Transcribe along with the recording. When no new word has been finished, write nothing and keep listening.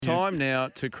Time now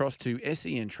to cross to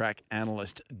SEN track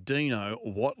analyst Dino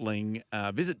Watling.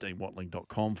 Visit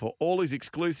deanwatling.com for all his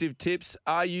exclusive tips.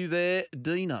 Are you there,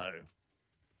 Dino?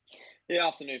 Yeah,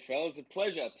 afternoon, fellas. A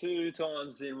pleasure. 2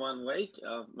 times in 1 week.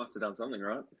 Must have done something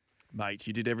right. Mate,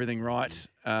 you did everything right.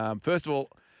 First of all,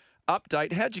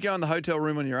 update. How'd you go in the hotel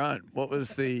room on your own? What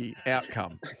was the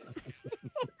outcome?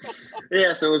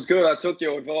 Yeah, so it was good. I took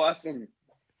your advice and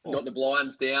got the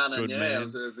blinds down, and Good yeah, man. it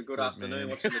was a good afternoon man.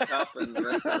 watching the Cup and the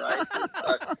rest of the races.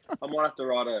 So I might have to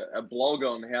write a blog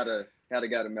on how to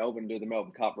go to Melbourne and do the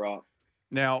Melbourne Cup right.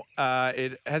 Now,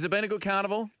 has it been a good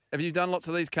carnival? Have you done lots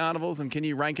of these carnivals, and can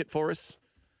you rank it for us?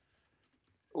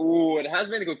 Oh, it has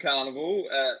been a good carnival.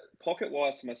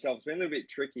 Pocket-wise for myself, it's been a little bit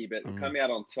tricky, but coming out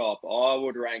on top, I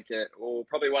would rank it,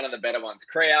 probably one of the better ones.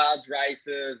 Crowds,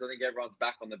 races, I think everyone's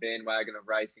back on the bandwagon of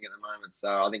racing at the moment, so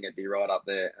I think it'd be right up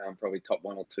there, probably top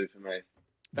 1 or 2 for me.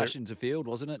 Fashions Afield,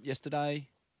 wasn't it, yesterday,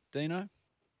 Dino?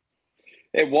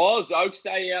 It was Oaks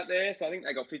Day out there, so I think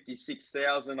they got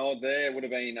 56,000 odd there. It would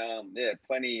have been,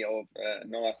 plenty of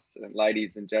nice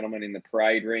ladies and gentlemen in the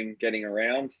parade ring getting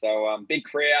around. So big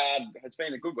crowd. It's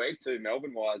been a good week too,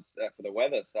 Melbourne-wise, for the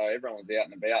weather. So everyone was out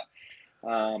and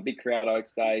about. Big crowd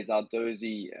Oaks Days.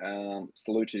 Arduzzi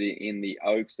saluted in the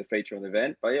Oaks, the feature of the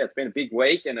event. But yeah, it's been a big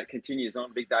week and it continues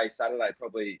on. Big day Saturday,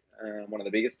 probably one of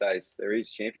the biggest days there is,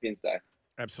 Champions Day.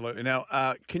 Absolutely.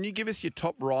 Now, can you give us your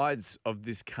top rides of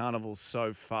this carnival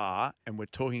so far? And we're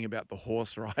talking about the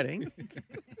horse riding.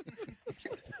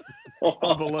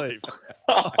 I believe.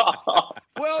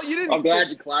 Well, you didn't. I'm glad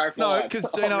you clarified. No, because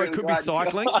Dino, really it could be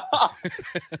cycling.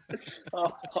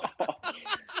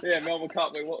 Yeah, Melbourne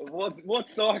Cup.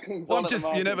 What's cycling's well, on just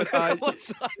at the you never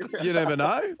you never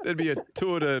know. There'd be a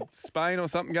tour to Spain or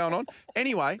something going on.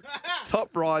 Anyway,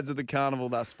 top rides of the carnival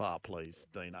thus far, please,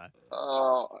 Dino.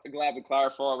 Glad we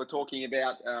clarified. We're talking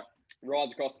about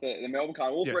rides across the Melbourne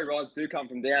Cup. All three rides do come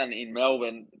from down in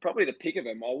Melbourne. Probably the pick of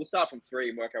them. We'll start from 3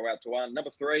 and work our way up to 1. Number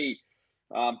 3.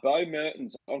 Bo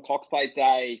Mertens on Cox Plate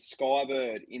Day,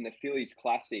 Skybird in the Phillies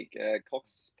Classic.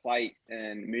 Cox Plate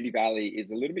and Moody Valley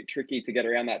is a little bit tricky to get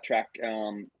around that track.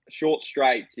 Short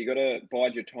straights, you got to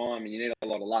bide your time and you need a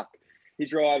lot of luck.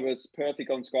 His ride was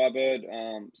perfect on Skybird,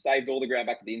 saved all the ground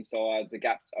back to the insides. The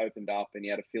gaps opened up and he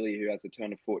had a filly who has a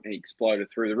turn of foot and he exploded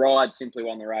through the ride, simply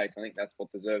won the race. I think that's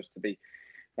what deserves to be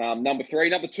number 3.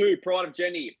 Number 2, Pride of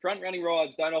Jenny. Front-running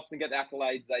rides don't often get the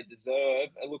accolades they deserve.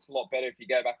 It looks a lot better if you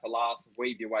go back to last,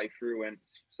 weave your way through and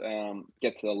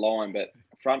get to the line. But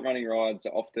front-running rides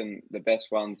are often the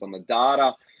best ones on the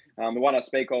data. The one I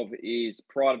speak of is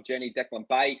Pride of Jenny, Declan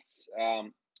Bates.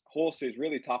 Horse who's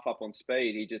really tough up on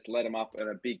speed. He just let him up at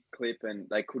a big clip and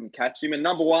they couldn't catch him. And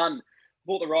number 1,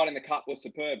 thought the ride in the Cup was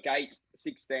superb. Gate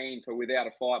 16 for Without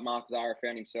a Fight. Mark Zara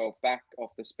found himself back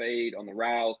off the speed on the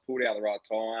rails, pulled out the right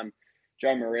time.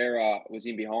 Joe Moreira was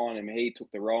in behind him. He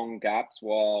took the wrong gaps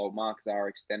while Mark Zara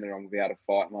extended on Without a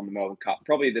Fight and won the Melbourne Cup.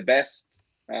 Probably the best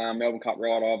Melbourne Cup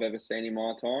ride I've ever seen in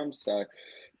my time. So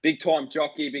big time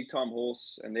jockey, big time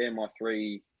horse. And they're my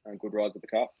 3 good rides at the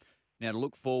Cup. Now to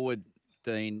look forward,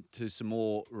 Dean, to some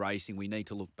more racing, we need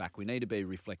to look back. We need to be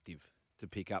reflective to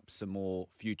pick up some more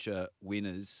future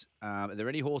winners. Are there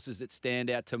any horses that stand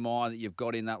out to mind that you've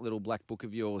got in that little black book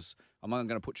of yours? I'm only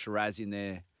going to put Shiraz in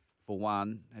there for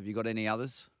one. Have you got any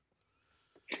others?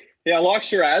 Yeah, I like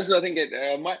Shiraz. I think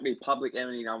it might be public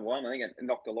enemy number 1. I think it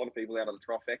knocked a lot of people out of the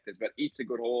trifectas, but it's a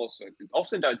good horse. I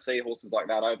often don't see horses like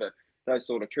that over those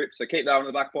sort of trips. So keep that in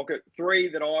the back pocket. 3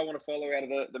 that I want to follow out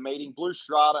of the meeting. Blue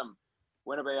Stratum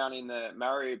went around in the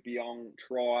Mario Biong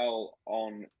trial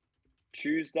on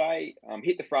Tuesday,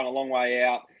 hit the front a long way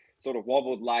out, sort of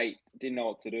wobbled late, didn't know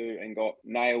what to do and got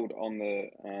nailed on the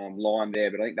line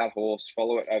there. But I think that horse,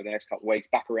 follow it over the next couple of weeks,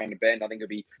 back around the bend, I think it'll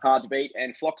be hard to beat.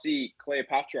 And Floxy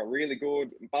Cleopatra, really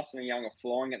good. Bustin' and Young are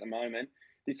flying at the moment.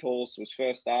 This horse was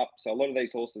first up. So a lot of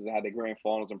these horses have had their grand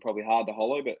finals and probably hard to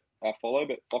follow,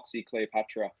 but Floxy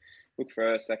Cleopatra, look for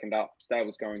her second up.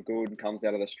 Stable's going good and comes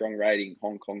out of the strong rating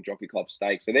Hong Kong Jockey Club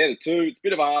Stakes. So they're the 2. It's a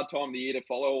bit of a hard time of the year to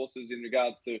follow horses in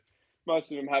regards to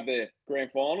most of them have their grand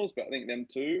finals, but I think them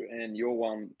 2 and your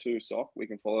 1 too, Sock. We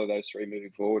can follow those 3 moving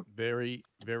forward. Very,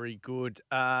 very good.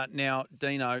 Now,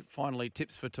 Dino, finally,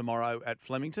 tips for tomorrow at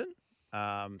Flemington.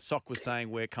 Sock was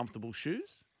saying wear comfortable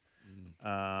shoes.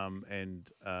 And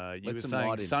you were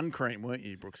saying sun cream, weren't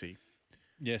you, Brooksy?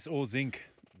 Yes, or zinc.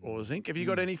 Or zinc. Have you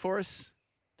got any for us,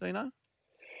 Dino?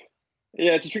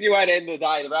 Yeah, it's a tricky way to end the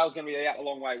day. The rail's going to be out a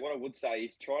long way. What I would say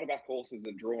is try to back horses that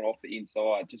are drawn off the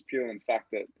inside, just purely in the fact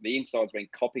that the inside's been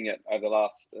copping it over the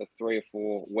last 3 or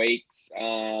 4 weeks.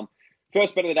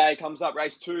 First bet of the day comes up,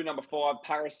 race 2, number 5,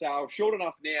 Parasail. Short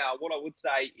enough now. What I would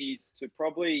say is to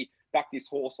probably back this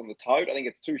horse on the tote. I think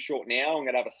it's too short now. I'm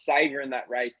going to have a saver in that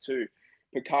race too.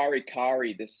 Pakari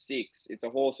Kari, the 6. It's a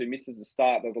horse who misses the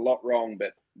start, does a lot wrong,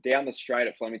 but down the straight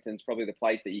at Flemington is probably the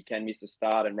place that you can miss the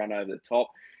start and run over the top.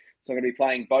 So I'm going to be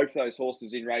playing both those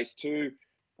horses in race 2.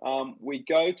 We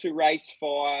go to race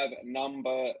 5,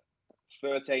 number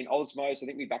 13, Osmos. I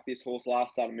think we backed this horse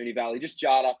last start at Moonee Valley. Just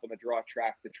jarred up on the dry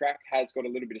track. The track has got a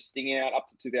little bit of sting out, up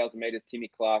to 2,000 metres.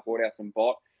 Timmy Clark, Waterhouse and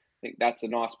Bott. I think that's a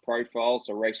nice profile.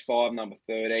 So race 5, number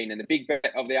 13. And the big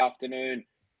bet of the afternoon,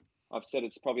 I've said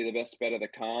it's probably the best bet of the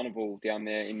carnival down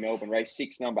there in Melbourne. Race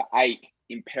 6, number 8,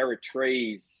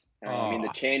 Imperatrice, in the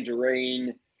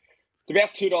Tangerine. It's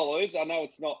about $2. I know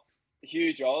it's not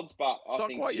huge odds, but I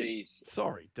think she's...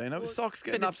 Sorry, Dino. Sock's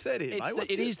getting upset here, mate.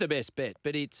 It is the best bet,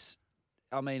 but it's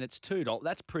 $2.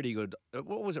 That's pretty good.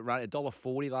 What was it run?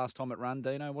 $1.40 last time it ran,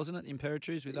 Dino, wasn't it?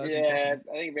 Imperatrice with open profit?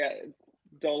 I think about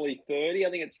 $1.30. I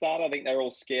think it started. I think they're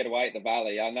all scared away at the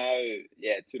Valley. I know,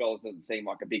 $2 doesn't seem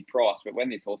like a big price, but when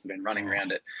this horse has been running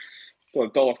around it,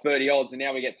 sort of $1.30 odds, and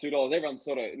now we get $2. Everyone's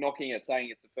sort of knocking it, saying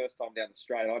it's the first time down the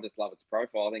straight. I just love its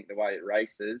profile. I think the way it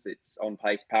races, its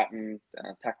on-pace pattern,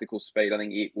 tactical speed, I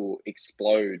think it will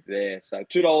explode there. So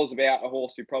 $2 about a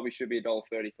horse who probably should be $1.30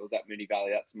 if it was at Moonee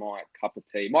Valley. That's my cup of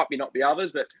tea. Might be not the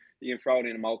others, but you can throw it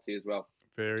in a multi as well.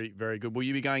 Very, very good. Will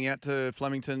you be going out to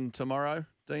Flemington tomorrow,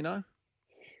 Dino?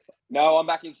 No, I'm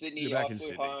back in Sydney. You're back I in flew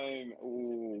Sydney.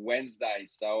 home Wednesday,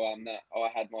 so I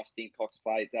had my Stink Cox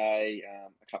play day,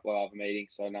 a couple of other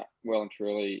meetings, so well and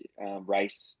truly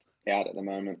raced out at the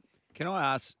moment. Can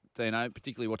I ask, Dino,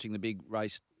 particularly watching the big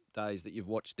race days that you've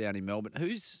watched down in Melbourne,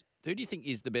 who do you think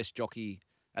is the best jockey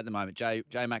at the moment? J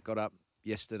Mac got up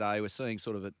yesterday. We're seeing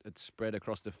sort of it spread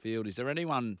across the field. Is there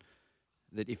anyone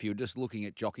that, if you're just looking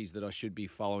at jockeys, that I should be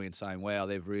following and saying, wow,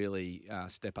 they've really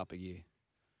stepped up a gear?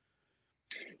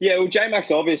 Yeah, well, J-Mac's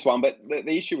the obvious one, but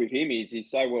the issue with him is he's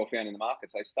so well found in the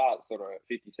market. So he starts sort of at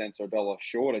 50 cents or $1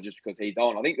 shorter just because he's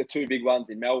on. I think the two big ones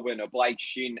in Melbourne are Blake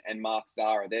Shin and Mark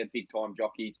Zara. They're big-time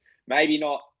jockeys. Maybe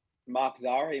not Mark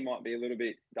Zara. He might be a little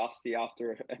bit dusty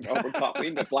after a Melbourne Cup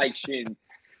win, but Blake Shin,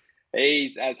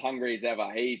 he's as hungry as ever.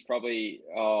 He's probably,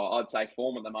 I'd say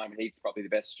form at the moment, he's probably the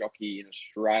best jockey in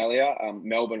Australia,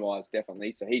 Melbourne-wise,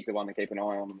 definitely. So he's the one to keep an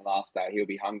eye on the last day. He'll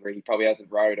be hungry. He probably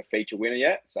hasn't rode a feature winner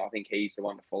yet, so I think he's the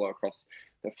one to follow across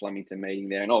the Flemington meeting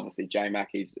there. And obviously, J-Mac,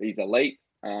 he's elite.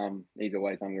 He's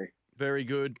always hungry. Very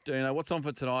good. Dino, what's on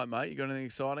for tonight, mate? You got anything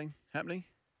exciting happening?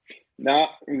 No,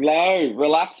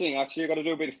 relaxing. Actually, I've got to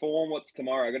do a bit of form. What's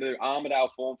tomorrow? I've got to do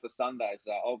Armadale form for Sunday,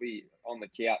 so I'll be on the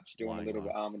couch doing a little bit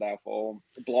of Armadale form.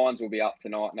 The blinds will be up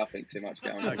tonight. Nothing too much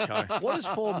going on. Okay. What does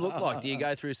form look like? Do you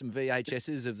go through some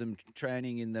VHSs of them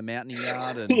training in the mountaining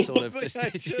yard and sort of just...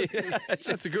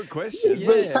 That's a good question.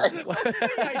 Yeah.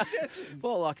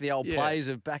 Well, like the old plays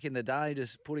of back in the day,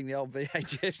 just putting the old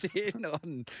VHS in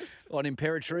on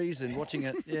Imperatrice and watching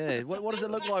it. Yeah. What does it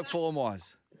look like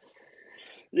form-wise?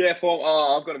 Yeah, I've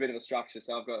got a bit of a structure.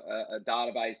 So I've got a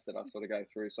database that I sort of go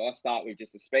through. So I start with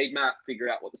just a speed map, figure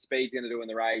out what the speed's going to do in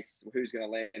the race, who's going to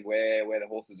land where the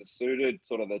horses are suited,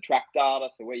 sort of the track data,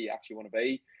 so where you actually want to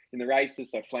be in the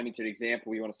races. So Flemington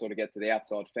example, you want to sort of get to the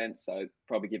outside fence, so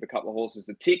probably give a couple of horses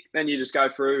to tick. Then you just go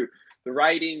through the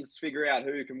ratings, figure out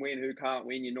who can win, who can't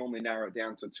win. You normally narrow it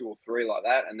down to 2 or 3 like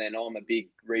that. And then I'm a big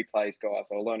replays guy,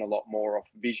 so I learn a lot more off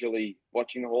visually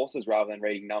watching the horses rather than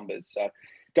reading numbers. So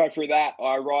go through that.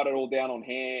 I write it all down on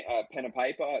pen and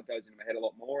paper. It goes into my head a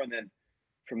lot more. And then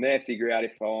from there, figure out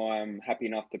if I'm happy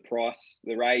enough to price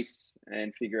the race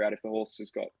and figure out if the horse has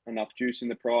got enough juice in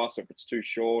the price or if it's too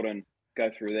short and go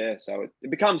through there. So it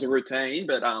becomes a routine,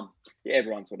 but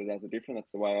everyone sort of does it different.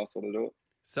 That's the way I sort of do it.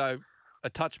 So a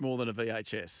touch more than a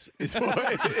VHS is what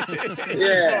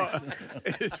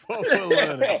we're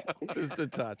learning. Just a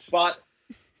touch. But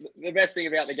the best thing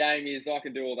about the game is I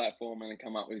can do all that form and then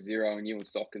come up with 0, and you and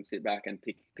Sock can sit back and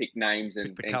pick names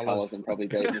and colours and probably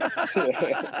beat me.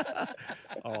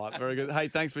 All right, very good. Hey,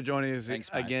 thanks for joining us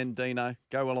again, Dino.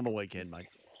 Go well on the weekend, mate.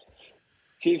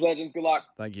 Cheers, legends. Good luck.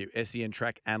 Thank you. SEN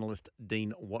track analyst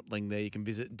Dean Watling there. You can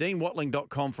visit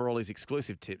deanwatling.com for all his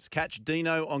exclusive tips. Catch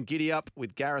Dino on Giddy Up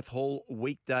with Gareth Hall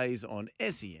weekdays on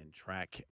SEN track.